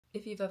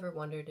If you've ever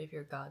wondered if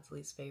you're God's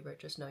least favorite,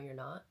 just know you're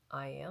not.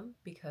 I am,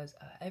 because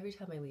every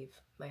time I leave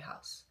my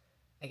house,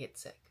 I get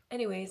sick.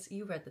 Anyways,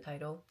 you read the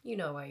title. You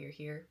know why you're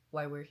here,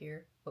 why we're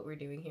here, what we're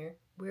doing here.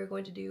 We're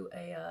going to do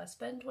a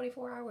spend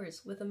 24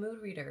 hours with a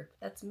mood reader.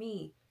 That's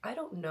me. I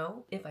don't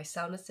know if I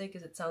sound as sick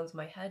as it sounds in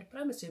my head, but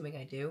I'm assuming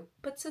I do.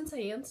 But since I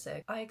am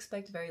sick, I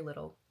expect very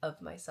little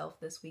of myself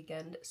this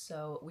weekend.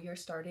 So we are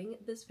starting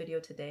this video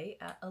today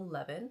at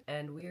 11,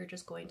 and we are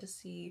just going to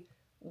see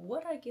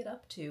what I get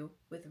up to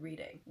with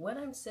reading. When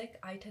I'm sick,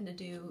 I tend to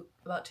do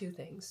about two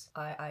things.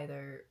 I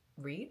either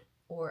read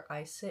or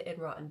I sit and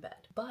rot in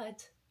bed.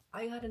 But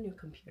I got a new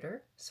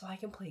computer, so I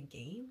can play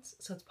games.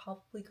 So it's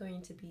probably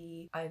going to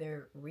be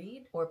either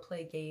read or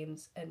play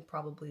games and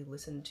probably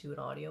listen to an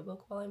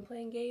audiobook while I'm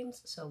playing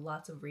games. So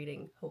lots of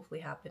reading hopefully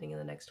happening in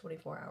the next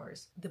 24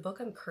 hours. The book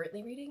I'm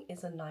currently reading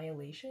is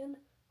Annihilation.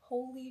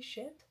 Holy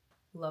shit.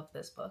 Love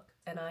this book,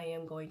 and I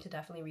am going to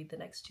definitely read the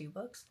next two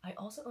books. I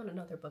also own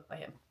another book by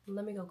him.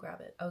 Let me go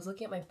grab it. I was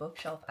looking at my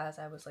bookshelf as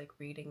I was like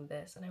reading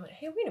this, and I went,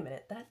 hey, wait a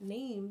minute, that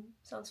name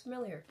sounds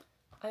familiar.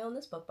 I own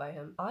this book by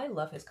him. I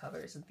love his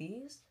covers.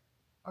 These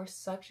are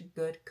such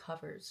good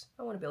covers.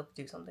 I want to be able to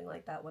do something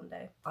like that one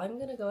day. I'm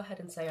gonna go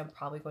ahead and say I'm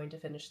probably going to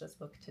finish this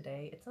book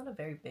today. It's not a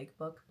very big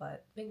book,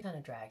 but I've been kind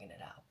of dragging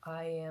it out.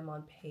 I am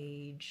on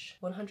page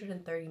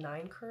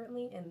 139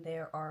 currently, and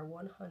there are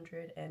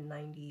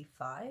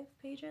 195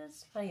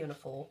 pages. Not even a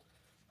full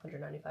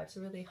 195,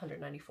 so really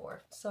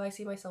 194. So I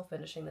see myself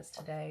finishing this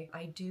today.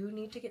 I do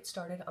need to get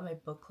started on my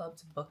book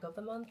club's book of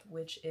the month,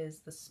 which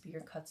is The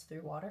Spear Cuts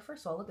Through Water.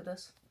 First of all, look at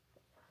this.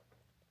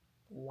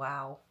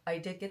 Wow. I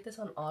did get this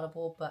on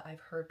Audible, but I've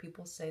heard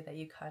people say that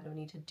you kind of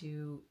need to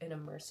do an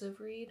immersive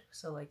read.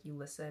 So like you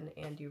listen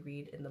and you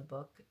read in the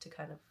book to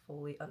kind of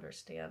fully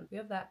understand. We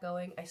have that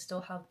going. I still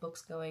have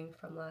books going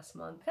from last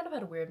month. Kind of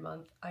had a weird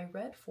month. I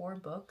read 4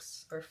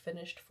 books or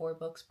finished 4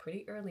 books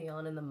pretty early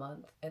on in the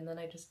month, and then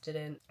I just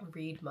didn't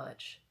read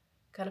much.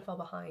 Kind of fell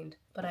behind,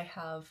 but I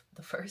have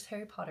the first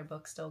Harry Potter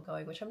book still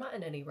going, which I'm not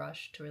in any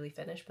rush to really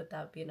finish, but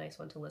that would be a nice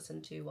one to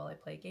listen to while I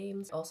play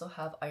games. I also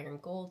have Iron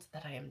Gold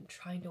that I am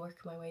trying to work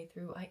my way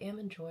through. I am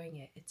enjoying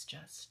it. It's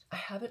just, I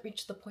haven't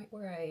reached the point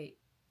where I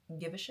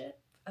give a shit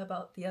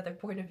about the other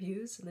point of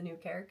views and the new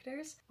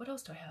characters. What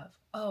else do I have?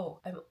 Oh,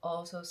 I'm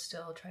also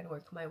still trying to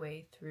work my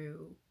way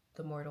through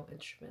The Mortal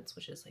Instruments,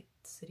 which is like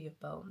City of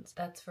Bones.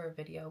 That's for a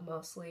video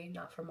mostly,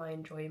 not for my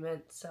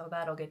enjoyment, so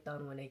that'll get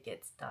done when it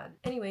gets done.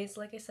 Anyways,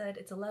 like I said,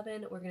 it's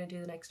 11. We're gonna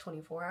do the next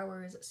 24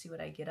 hours, see what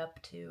I get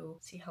up to,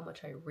 see how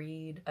much I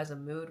read. As a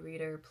mood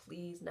reader,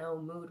 please no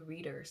mood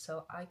reader.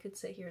 So I could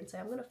sit here and say,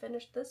 I'm gonna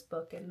finish this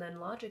book, and then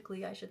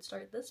logically I should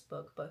start this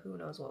book, but who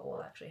knows what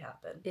will actually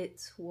happen.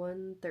 It's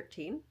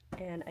 1:13,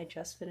 and I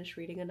just finished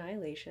reading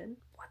Annihilation.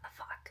 What the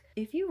fuck?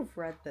 If you've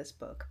read this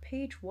book,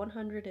 page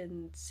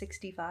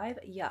 165,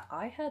 yeah,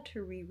 I had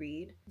to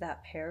reread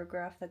that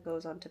paragraph that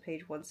goes on to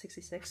page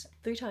 166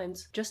 3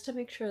 times just to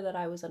make sure that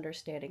I was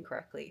understanding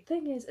correctly.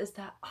 Thing is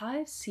that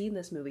I've seen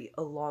this movie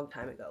a long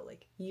time ago,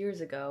 like years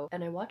ago,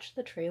 and I watched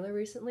the trailer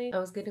recently. I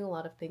was getting a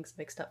lot of things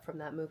mixed up from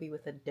that movie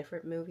with a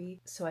different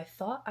movie, so I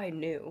thought I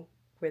knew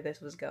where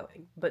this was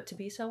going. But to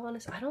be so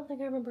honest, I don't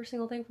think I remember a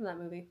single thing from that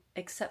movie,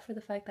 except for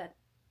the fact that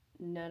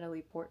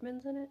Natalie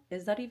Portman's in it.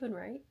 Is that even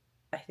right?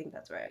 I think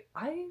that's right.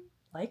 I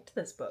liked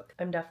this book.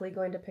 I'm definitely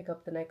going to pick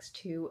up the next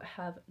 2.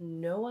 Have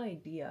no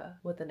idea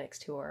what the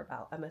next 2 are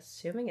about. I'm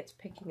assuming it's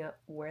picking up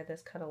where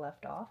this kind of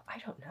left off. I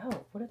don't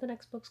know. What are the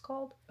next books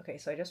called? Okay,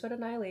 so I just read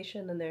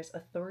Annihilation, and there's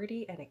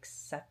Authority and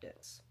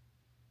Acceptance.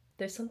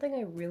 There's something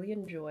I really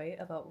enjoy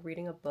about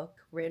reading a book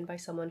written by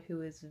someone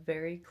who is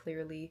very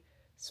clearly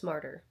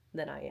smarter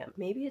than I am.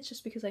 Maybe it's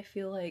just because I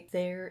feel like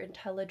their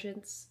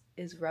intelligence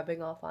is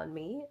rubbing off on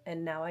me,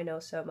 and now I know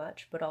so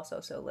much, but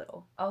also so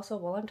little. Also,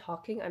 while I'm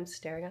talking, I'm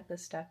staring at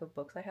this stack of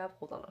books I have.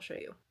 Hold on, I'll show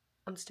you.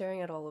 I'm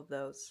staring at all of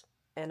those,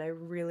 and I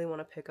really want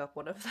to pick up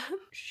one of them.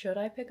 Should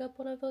I pick up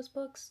one of those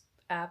books?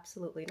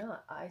 Absolutely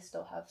not. I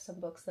still have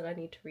some books that I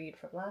need to read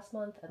from last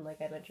month, and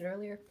like I mentioned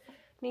earlier,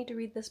 I need to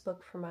read this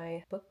book for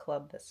my book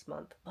club this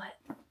month,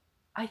 but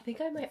I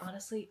think I might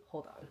honestly,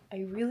 hold on.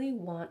 I really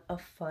want a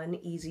fun,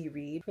 easy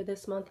read for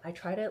this month. I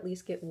try to at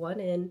least get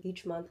one in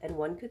each month, and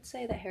one could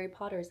say that Harry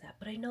Potter is that,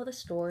 but I know the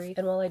story,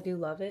 and while I do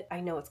love it, I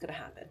know it's gonna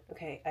happen,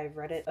 okay? I've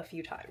read it a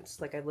few times,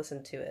 like I've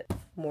listened to it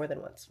more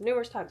than once,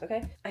 numerous times,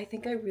 okay? I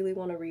think I really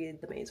want to read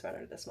The Maze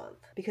Runner this month,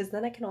 because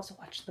then I can also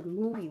watch the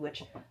movie,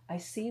 which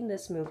I've seen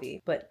this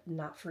movie, but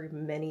not for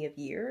many of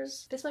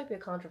years. This might be a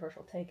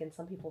controversial take, and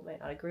some people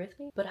might not agree with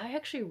me, but I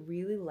actually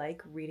really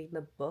like reading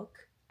the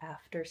book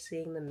after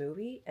seeing the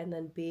movie and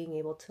then being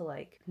able to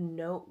like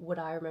note what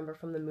I remember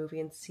from the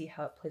movie and see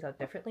how it plays out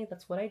differently.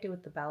 That's what I do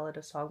with The Ballad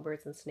of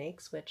Songbirds and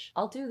Snakes, which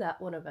I'll do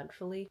that one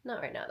eventually.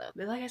 Not right now though.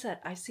 But like I said,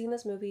 I've seen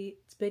this movie.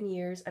 It's been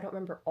years. I don't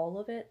remember all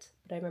of it,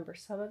 but I remember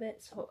some of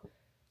it. So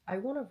I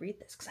want to read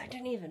this because I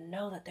didn't even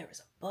know that there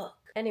was a book.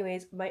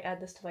 Anyways, might add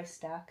this to my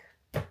stack.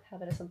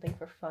 Have it as something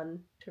for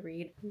fun to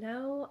read.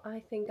 Now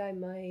I think I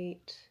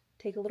might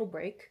take a little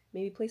break,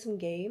 maybe play some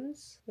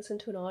games, listen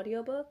to an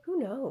audiobook. Who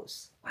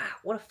knows? Wow,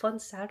 what a fun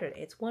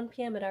Saturday. It's 1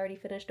 p.m. and I already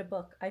finished a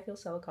book. I feel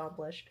so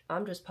accomplished.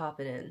 I'm just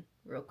popping in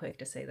real quick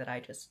to say that I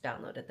just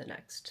downloaded the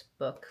next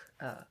book,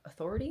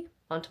 Authority,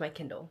 onto my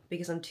Kindle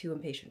because I'm too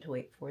impatient to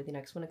wait for the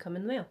next one to come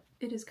in the mail.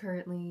 It is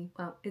currently,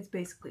 well, it's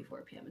basically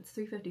 4 p.m. It's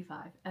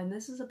 3:55, and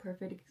this is a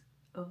perfect,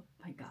 oh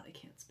my god, I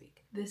can't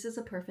speak. This is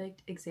a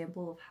perfect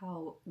example of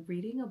how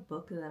reading a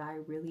book that I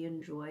really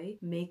enjoy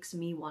makes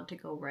me want to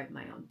go write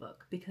my own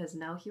book, because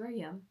now here I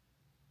am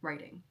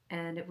writing,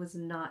 and it was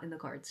not in the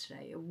cards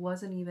today. It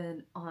wasn't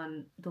even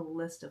on the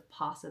list of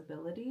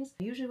possibilities.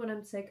 Usually when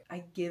I'm sick,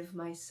 I give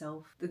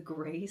myself the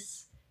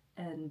grace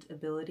and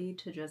ability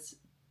to just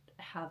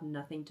have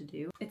nothing to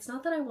do. It's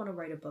not that I want to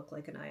write a book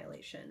like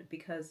Annihilation,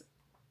 because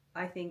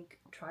I think,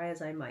 try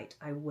as I might,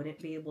 I wouldn't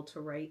be able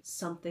to write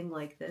something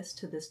like this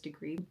to this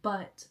degree.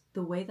 But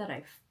the way that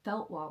I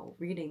felt while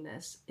reading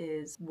this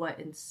is what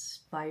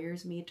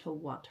inspires me to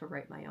want to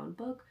write my own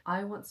book.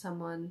 I want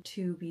someone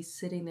to be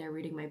sitting there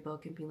reading my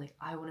book and being like,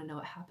 I want to know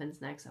what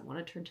happens next. I want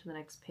to turn to the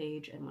next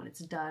page, and when it's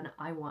done,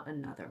 I want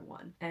another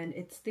one. And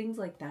it's things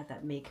like that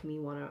that make me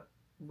want to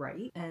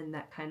write, and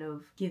that kind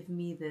of give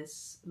me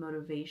this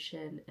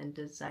motivation and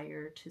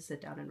desire to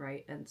sit down and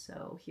write. And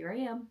so here I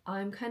am.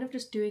 I'm kind of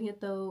just doing it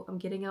though. I'm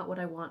getting out what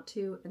I want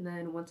to, and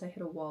then once I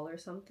hit a wall or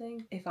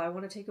something, if I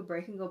want to take a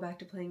break and go back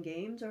to playing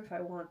games, or if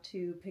I want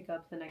to pick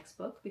up the next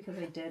book, because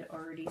I did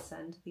already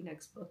send the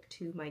next book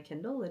to my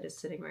Kindle. It is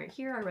sitting right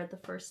here. I read the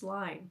first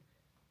line.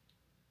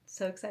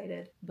 So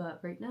excited.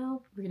 But right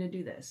now we're gonna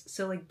do this.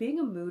 So like being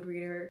a mood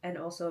reader, and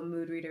also a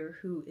mood reader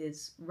who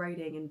is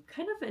writing, and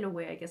kind of in a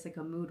way I guess like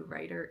a mood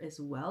writer as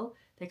well,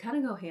 they kind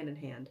of go hand in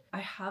hand.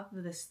 I have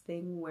this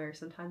thing where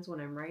sometimes when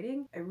I'm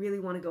writing I really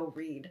want to go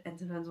read, and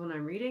sometimes when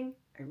I'm reading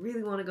I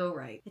really want to go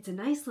write. It's a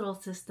nice little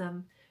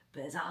system,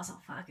 but it's also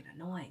fucking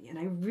annoying, and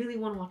I really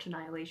want to watch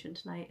Annihilation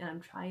tonight, and I'm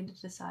trying to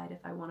decide if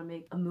I want to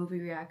make a movie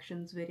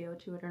reactions video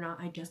to it or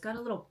not. I just got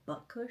a little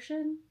butt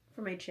cushion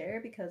for my chair,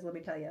 because let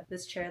me tell you,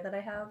 this chair that I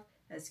have,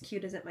 as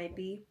cute as it might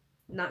be,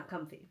 not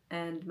comfy.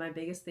 And my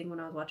biggest thing when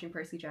I was watching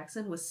Percy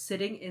Jackson was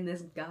sitting in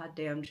this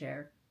goddamn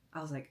chair.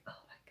 I was like,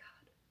 oh my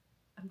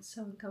god, I'm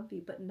so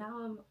uncomfy. But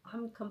now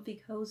I'm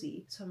comfy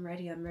cozy, so I'm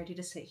ready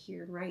to sit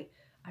here and write.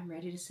 I'm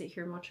ready to sit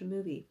here and watch a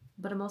movie.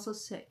 But I'm also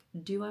sick.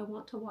 Do I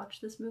want to watch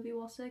this movie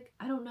while sick?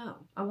 I don't know.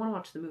 I want to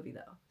watch the movie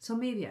though, so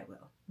maybe I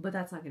will. But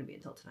that's not going to be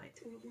until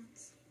tonight. All at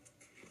once,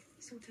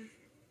 sort of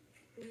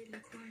really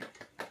quiet.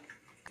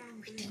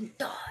 We didn't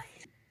die.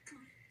 Come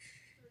on,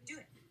 do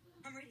it.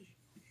 I'm ready.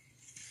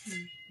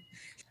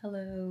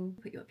 Hello.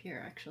 Put you up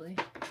here actually.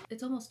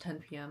 It's almost 10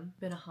 p.m.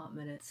 Been a hot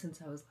minute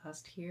since I was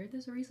last here.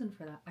 There's a reason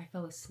for that. I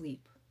fell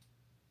asleep.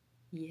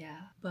 Yeah.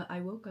 But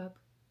I woke up,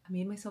 I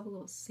made myself a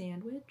little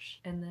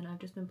sandwich, and then I've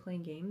just been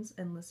playing games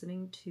and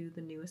listening to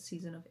the newest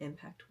season of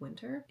Impact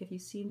Winter. If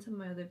you've seen some of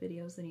my other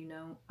videos, then you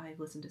know I've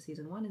listened to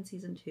season 1 and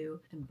season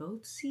 2, and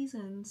both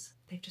seasons,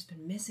 they've just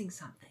been missing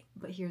something.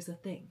 But here's the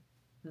thing.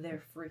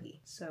 They're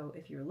free. So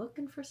if you're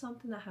looking for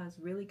something that has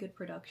really good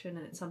production,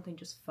 and it's something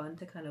just fun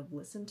to kind of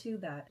listen to,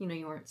 that, you know,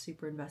 you aren't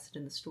super invested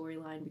in the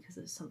storyline because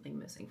there's something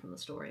missing from the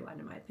storyline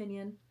in my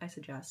opinion, I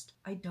suggest.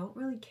 I don't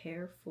really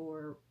care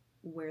for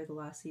where the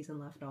last season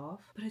left off,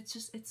 but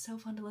it's so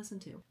fun to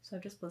listen to. So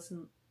I've just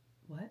listened,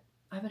 what?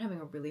 I've been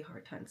having a really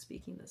hard time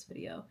speaking this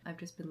video. I've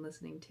just been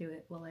listening to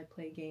it while I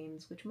play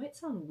games, which might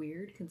sound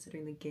weird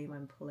considering the game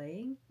I'm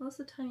playing. Most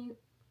of the time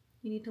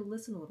you need to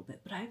listen a little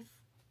bit, but I've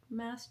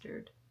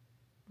mastered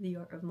the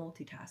art of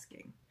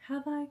multitasking.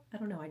 Have I? I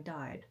don't know, I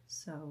died,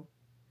 so.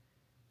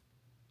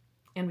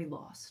 And we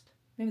lost.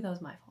 Maybe that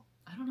was my fault.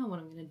 I don't know what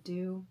I'm gonna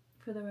do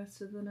for the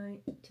rest of the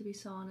night, to be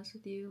so honest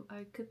with you.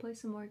 I could play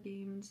some more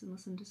games and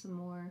listen to some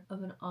more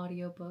of an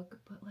audiobook,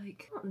 but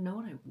like, I don't know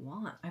what I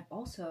want. I've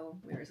also,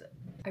 where is it?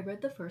 I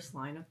read the first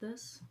line of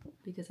this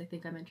because I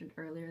think I mentioned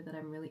earlier that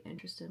I'm really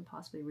interested in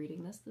possibly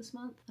reading this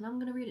month, and I'm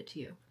gonna read it to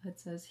you. It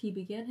says, he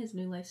began his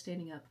new life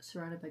standing up,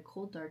 surrounded by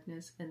cold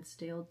darkness and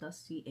stale,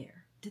 dusty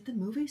air. Did the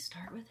movie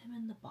start with him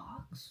in the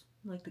box?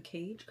 Like the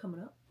cage coming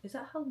up? Is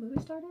that how the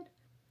movie started?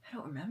 I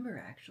don't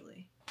remember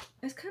actually.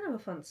 It's kind of a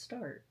fun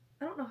start.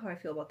 I don't know how I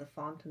feel about the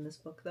font in this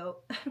book though.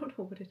 I don't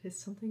know what it is.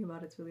 Something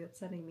about it's really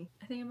upsetting me.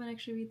 I think I might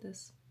actually read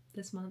this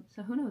month.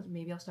 So who knows?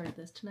 Maybe I'll start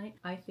this tonight.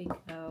 I think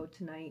though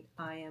tonight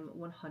I am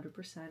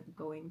 100%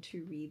 going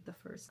to read the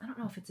first. I don't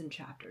know if it's in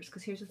chapters,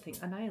 because here's the thing.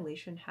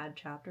 Annihilation had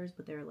chapters,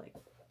 but there are like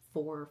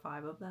 4 or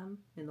 5 of them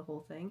in the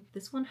whole thing.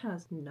 This one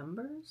has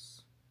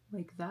numbers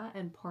like that,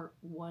 and part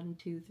 1,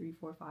 2, 3,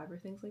 4, 5 or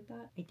things like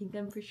that. I think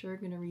I'm for sure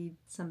gonna read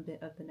some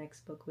bit of the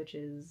next book, which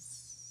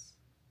is,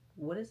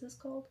 what is this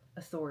called?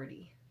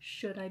 Authority.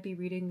 Should I be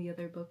reading the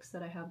other books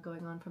that I have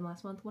going on from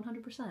last month?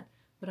 100%.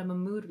 But I'm a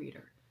mood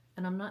reader,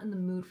 and I'm not in the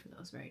mood for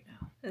those right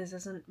now. This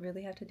doesn't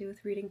really have to do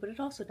with reading, but it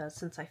also does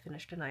since I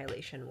finished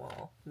Annihilation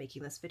while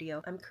making this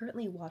video. I'm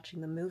currently watching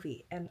the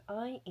movie, and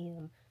I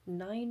am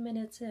 9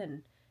 minutes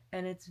in,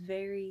 and it's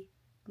very,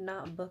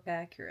 not book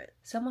accurate.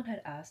 Someone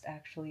had asked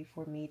actually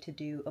for me to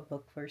do a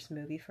book versus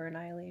movie for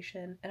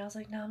Annihilation, and I was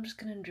like, no, I'm just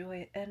gonna enjoy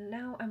it. And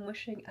now I'm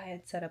wishing I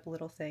had set up a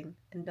little thing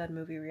and done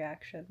movie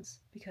reactions,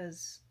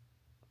 because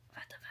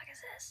what the fuck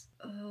is this?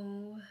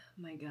 Oh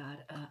my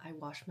god. I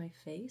washed my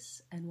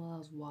face, and while I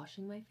was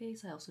washing my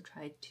face, I also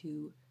tried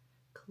to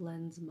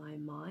cleanse my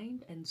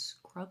mind and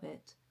scrub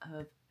it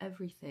of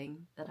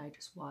everything that I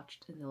just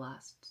watched in the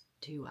last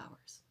 2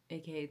 hours,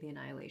 aka the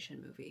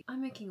Annihilation movie.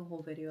 I'm making a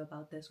whole video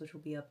about this, which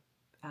will be up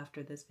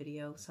after this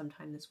video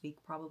sometime this week,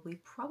 probably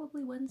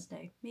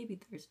Wednesday, maybe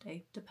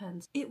Thursday,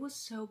 depends. It was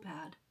so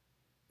bad.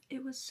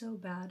 It was so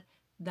bad.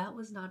 That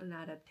was not an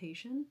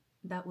adaptation.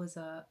 That was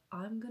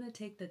I'm gonna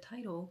take the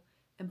title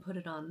and put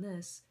it on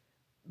this,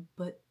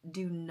 but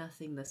do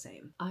nothing the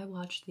same. I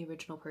watched the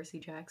original Percy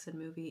Jackson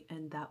movie,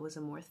 and that was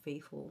a more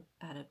faithful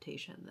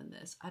adaptation than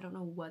this. I don't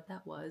know what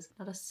that was.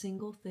 Not a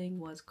single thing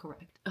was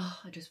correct. Oh,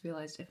 I just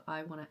realized if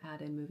I want to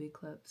add in movie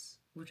clips,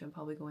 which I'm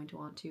probably going to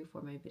want to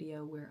for my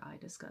video where I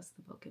discuss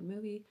the book and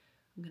movie,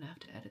 I'm gonna have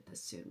to edit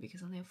this soon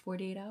because I only have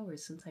 48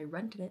 hours since I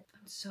rented it.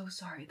 I'm so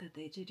sorry that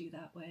they did you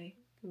that way.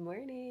 Good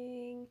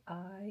morning!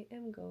 I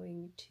am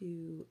going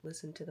to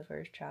listen to the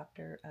first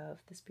chapter of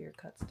The Spear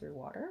Cuts Through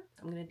Water.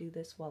 I'm gonna do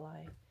this while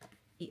I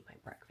eat my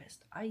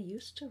breakfast. I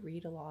used to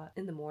read a lot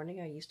in the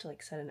morning. I used to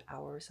like set an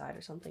hour aside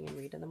or something and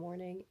read in the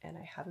morning, and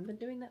I haven't been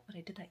doing that, but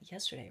I did that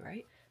yesterday,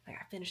 right? Like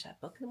I finished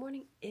that book in the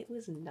morning. It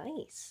was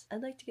nice.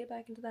 I'd like to get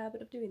back into the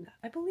habit of doing that.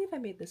 I believe I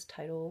made this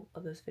title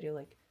of this video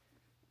like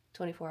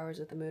 24 hours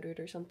with the mood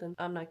or something.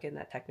 I'm not getting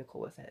that technical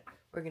with it.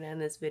 We're gonna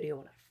end this video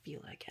when I feel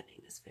like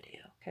ending this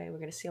video. Okay, we're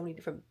gonna see how many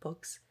different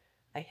books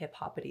I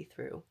hip-hoppity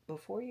through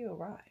before you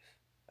arrive.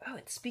 Oh,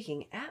 it's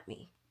speaking at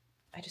me.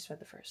 I just read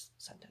the first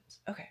sentence.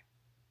 Okay,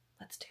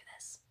 let's do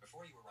this.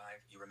 Before you arrive,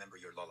 you remember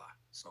your Lola,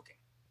 smoking.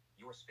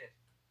 You are spit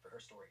for her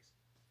stories.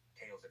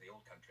 Tales of the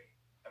old country,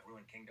 of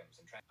ruined kingdoms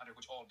and under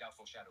which all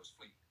doubtful shadows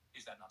flee.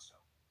 Is that not so?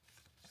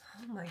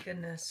 Oh my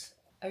goodness.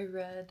 I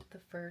read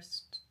the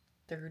first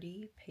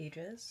 30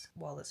 pages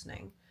while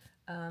listening.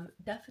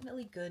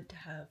 Definitely good to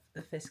have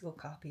the physical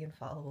copy and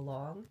follow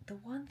along. The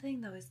one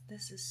thing though is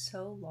this is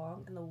so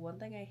long, and the one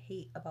thing I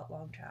hate about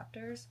long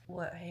chapters,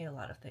 well, I hate a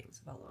lot of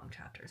things about long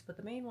chapters, but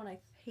the main one I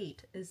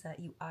hate is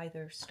that you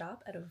either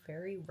stop at a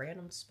very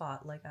random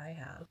spot like I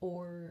have,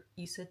 or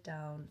you sit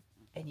down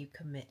and you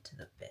commit to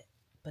the bit.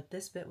 But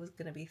this bit was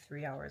gonna be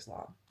 3 hours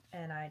long,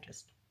 and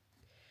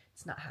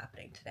it's not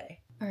happening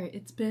today. Alright,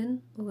 it's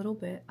been a little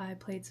bit. I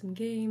played some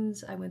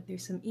games, I went through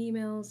some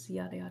emails,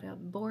 yada yada,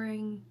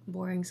 boring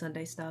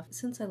Sunday stuff.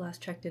 Since I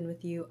last checked in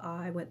with you,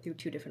 I went through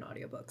 2 different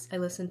audiobooks. I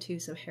listened to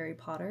some Harry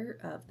Potter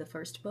of the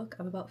first book.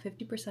 I'm about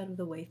 50% of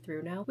the way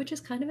through now, which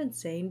is kind of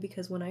insane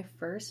because when I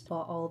first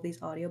bought all of these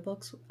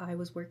audiobooks, I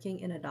was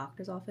working in a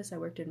doctor's office. I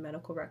worked in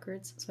medical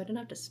records, so I didn't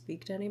have to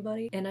speak to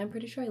anybody, and I'm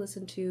pretty sure I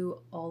listened to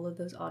all of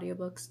those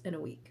audiobooks in a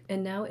week.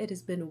 And now it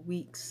has been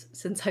weeks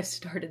since I've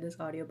started this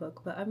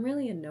audiobook, but I'm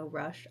really in no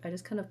rush. I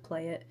just kind of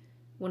play it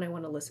when I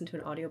want to listen to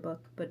an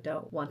audiobook but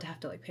don't want to have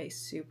to like pay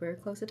super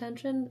close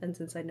attention, and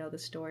since I know the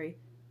story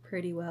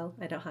pretty well,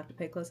 I don't have to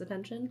pay close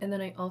attention. And then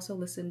I also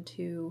listened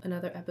to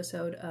another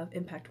episode of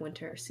Impact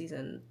Winter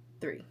season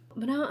 3.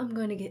 But now I'm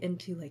going to get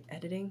into like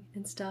editing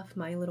and stuff,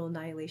 my little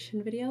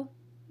Annihilation video.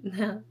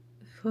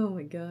 Oh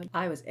my god.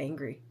 I was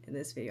angry in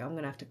this video. I'm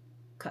gonna have to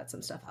cut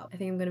some stuff out. I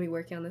think I'm gonna be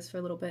working on this for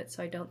a little bit,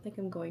 so I don't think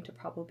I'm going to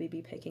probably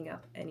be picking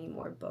up any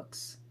more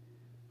books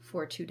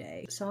for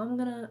today. So I'm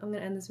gonna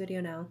end this video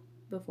now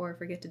before I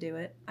forget to do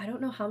it. I don't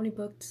know how many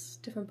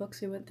different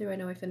books we went through. I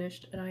know I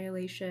finished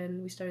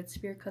Annihilation, we started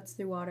Spear Cuts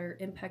Through Water,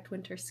 Impact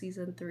Winter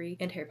season 3,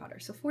 and Harry Potter.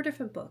 So 4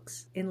 different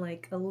books in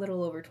like a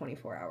little over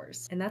 24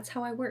 hours. And that's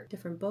how I work.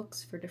 Different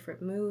books for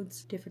different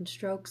moods, different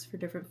strokes for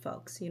different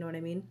folks, you know what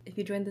I mean? If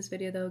you enjoyed this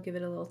video though, give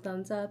it a little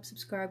thumbs up,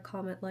 subscribe,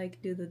 comment, like,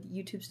 do the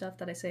YouTube stuff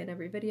that I say in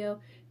every video,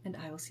 and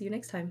I will see you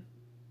next time.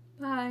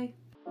 Bye!